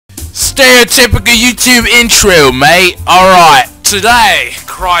stereotypical YouTube intro, mate. Alright, today,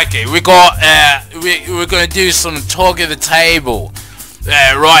 crikey, we're gonna do some Tug the Table.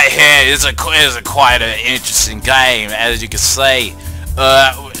 Right here is quite an interesting game, as you can see.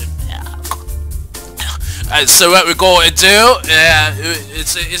 So what we're going to do,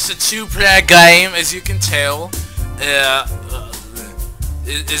 it's a two-player game, as you can tell. Can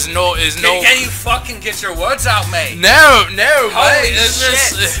you fucking get your words out, mate? No, mate.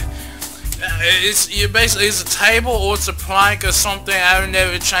 It's a table or it's a plank or something. I don't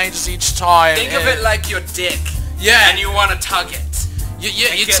know. It changes each time. Think of it like your dick. Yeah. And you want to tug it.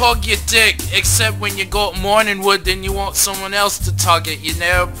 You tug your dick, except when you got morning wood, then you want someone else to tug it. You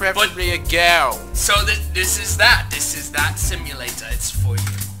know, preferably a gal. So this is that. This is that simulator. It's for you.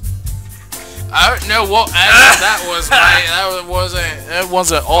 I don't know what that was, mate. That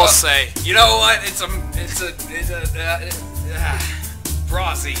wasn't all say. You know what? It's a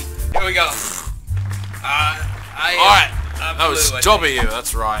Brazzy. Here we go. Alright. That was W.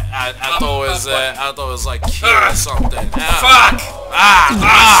 That's right. I thought it was like Q or something. Fuck.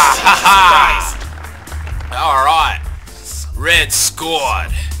 All right. Red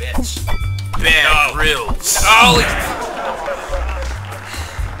scored. Bitch. Bear Grylls. Holy.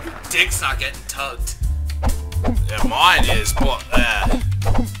 Dick's not getting tugged. Yeah, mine is, but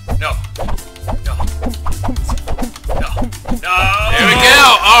No. Here we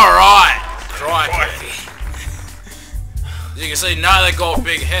go. All right. Crikey. You can see now they got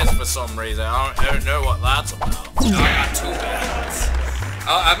big heads for some reason. I don't know what that's about. I got 2 big heads.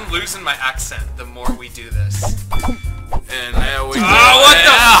 I'm losing my accent the more we do this. And there we go. Oh, what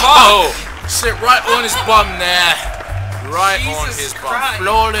the fuck? Sit right on his bum there. Right on Jesus his bum. Christ.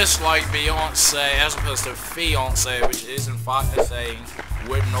 Flawless like Beyonce, as opposed to fiance, which is in fact a thing.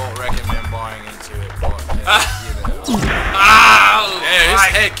 Would not recommend buying into it, but you know. Yeah, his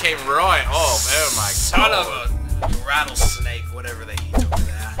head came right off. Oh my god. Son of a rattlesnake, whatever they eat over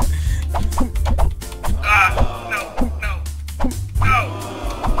there. No.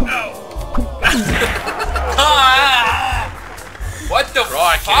 What the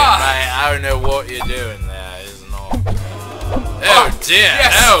fuck? Mate, I don't know what you're doing there. It's not. Oh dear.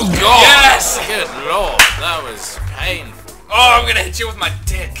 Yes. Oh god. Yes. Good lord. That was painful. Oh, I'm gonna hit you with my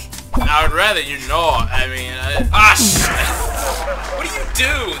dick. I would rather you not. I mean, shit. What do you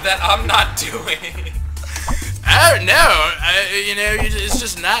do that I'm not doing? I don't know. You know, it's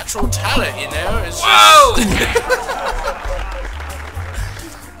just natural talent. You know, it's Whoa!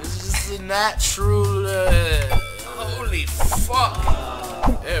 It's just a natural. Holy fuck!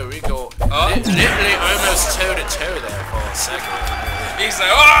 There we go. Literally almost toe to toe there for a second. He's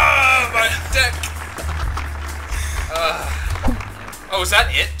like, oh, my dick. Oh, is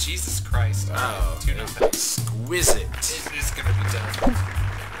that it? Jesus Christ! Oh, exquisite. It is gonna be done.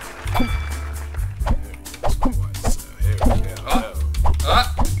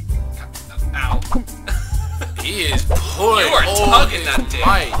 Ow. He is pulling You are all tugging his that dick.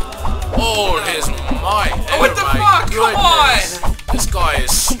 might. All his might. Oh, what the fuck? Come on! This guy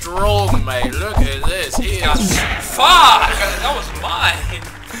is strong, mate. Look at this. He is... Fuck! That was mine.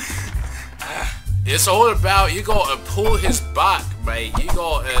 It's all about, you gotta pull his back, mate. You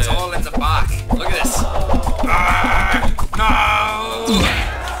gotta... It's all in the back. Look at this. No!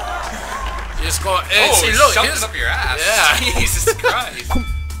 You just gotta... Oh, see, look, shoved it up your ass. Yeah. Jesus Christ.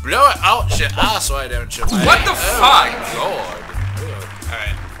 Blow it out your ass, why don't you, mate? What the fuck? My god.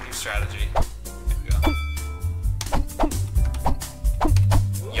 Alright, new strategy.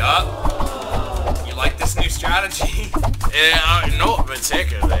 Yup. You like this new strategy? Yeah, not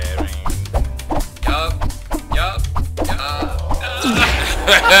particularly, I mean... Yup.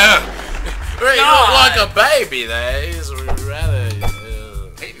 Right, you look like a baby there. He's rather...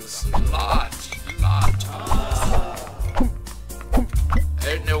 Baby was large. I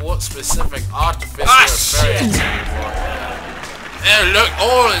don't know what specific artificial experience you want. And look,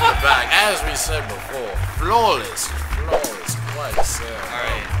 all in the back, as we said before. Flawless. Quite so.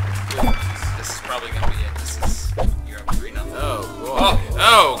 Alright. This is probably gonna be it. You're up 3-0. Oh, boy.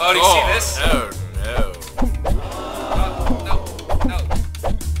 Oh, do you see this? Oh, no.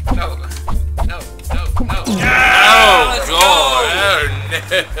 No. Oh, God. Oh,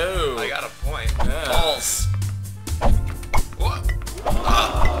 no. I got a point. Balls. What?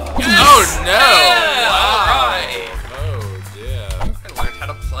 Yes. Oh, no. Yeah, Wow. alright. Oh, dear. I learned how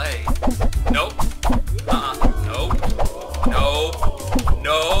to play. Nope.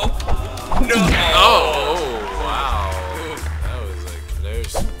 Nope. Oh, wow. That was like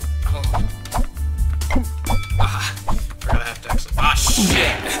close. Forgot I have to actually.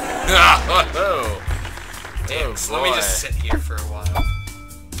 Shit. Oh. Damn, so let me just sit here for a while.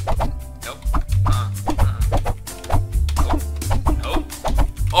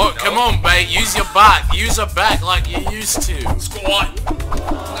 on, mate. Use your back. Use your back like you used to. Squat.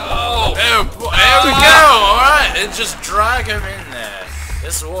 No. There we go. All right, and just drag him in there.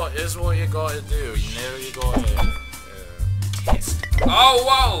 This is what you gotta do. You know you gotta. Oh,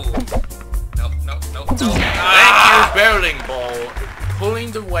 whoa. Nope. Thank you, bowling ball.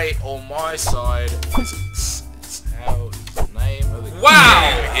 Pulling the weight on my side. It's how the name of the game.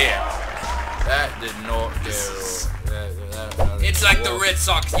 Yeah. That did not go. It's like the Red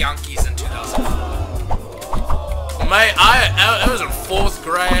Sox Yankees in 2004. Mate, I was in 4th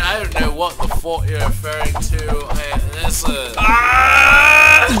grade. I don't know what the fuck you're referring to. That's a.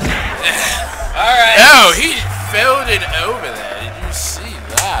 Alright. Oh, he filled it over there. Did you see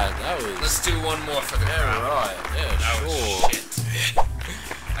that? That was. Let's do one more for the Yeah, crowd. right. Yeah, Oh, sure. shit.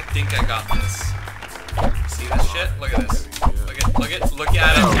 I think I got this. See this shit? Look at this. Look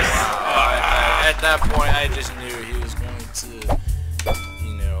at it. Oh, wow. At that point, I just knew he was going to,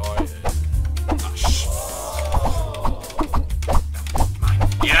 you know,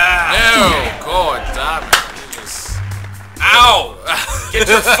 Yeah! No! God damn it. He just... Ow! Get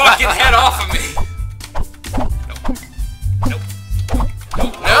your fucking head off of me! Nope.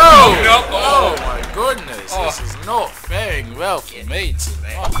 No! Nope. Oh my goodness. Oh. This is not faring well for me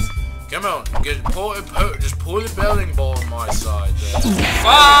tonight. Come on. Just pull the bowling ball on my side there.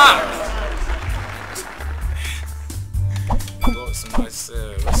 Fuck! Got some nice,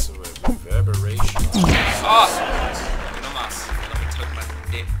 what's the word? Reverberation. Oh! No mas. Let me tuck my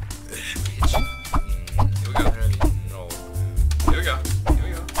dick. Bitch. Here we go. No. Here we go.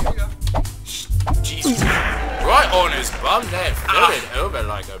 Jesus. Right on his bum there. Fill it over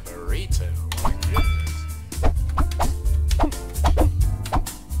like a burrito. Oh my goodness.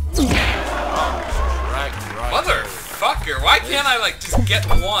 Right. Motherfucker, why can't I like just get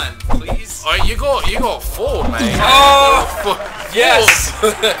one, please? Oh, you got 4, man. Oh! Yes!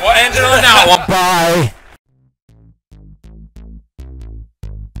 We'll end it on that one. Bye.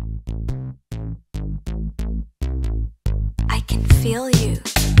 I can feel you.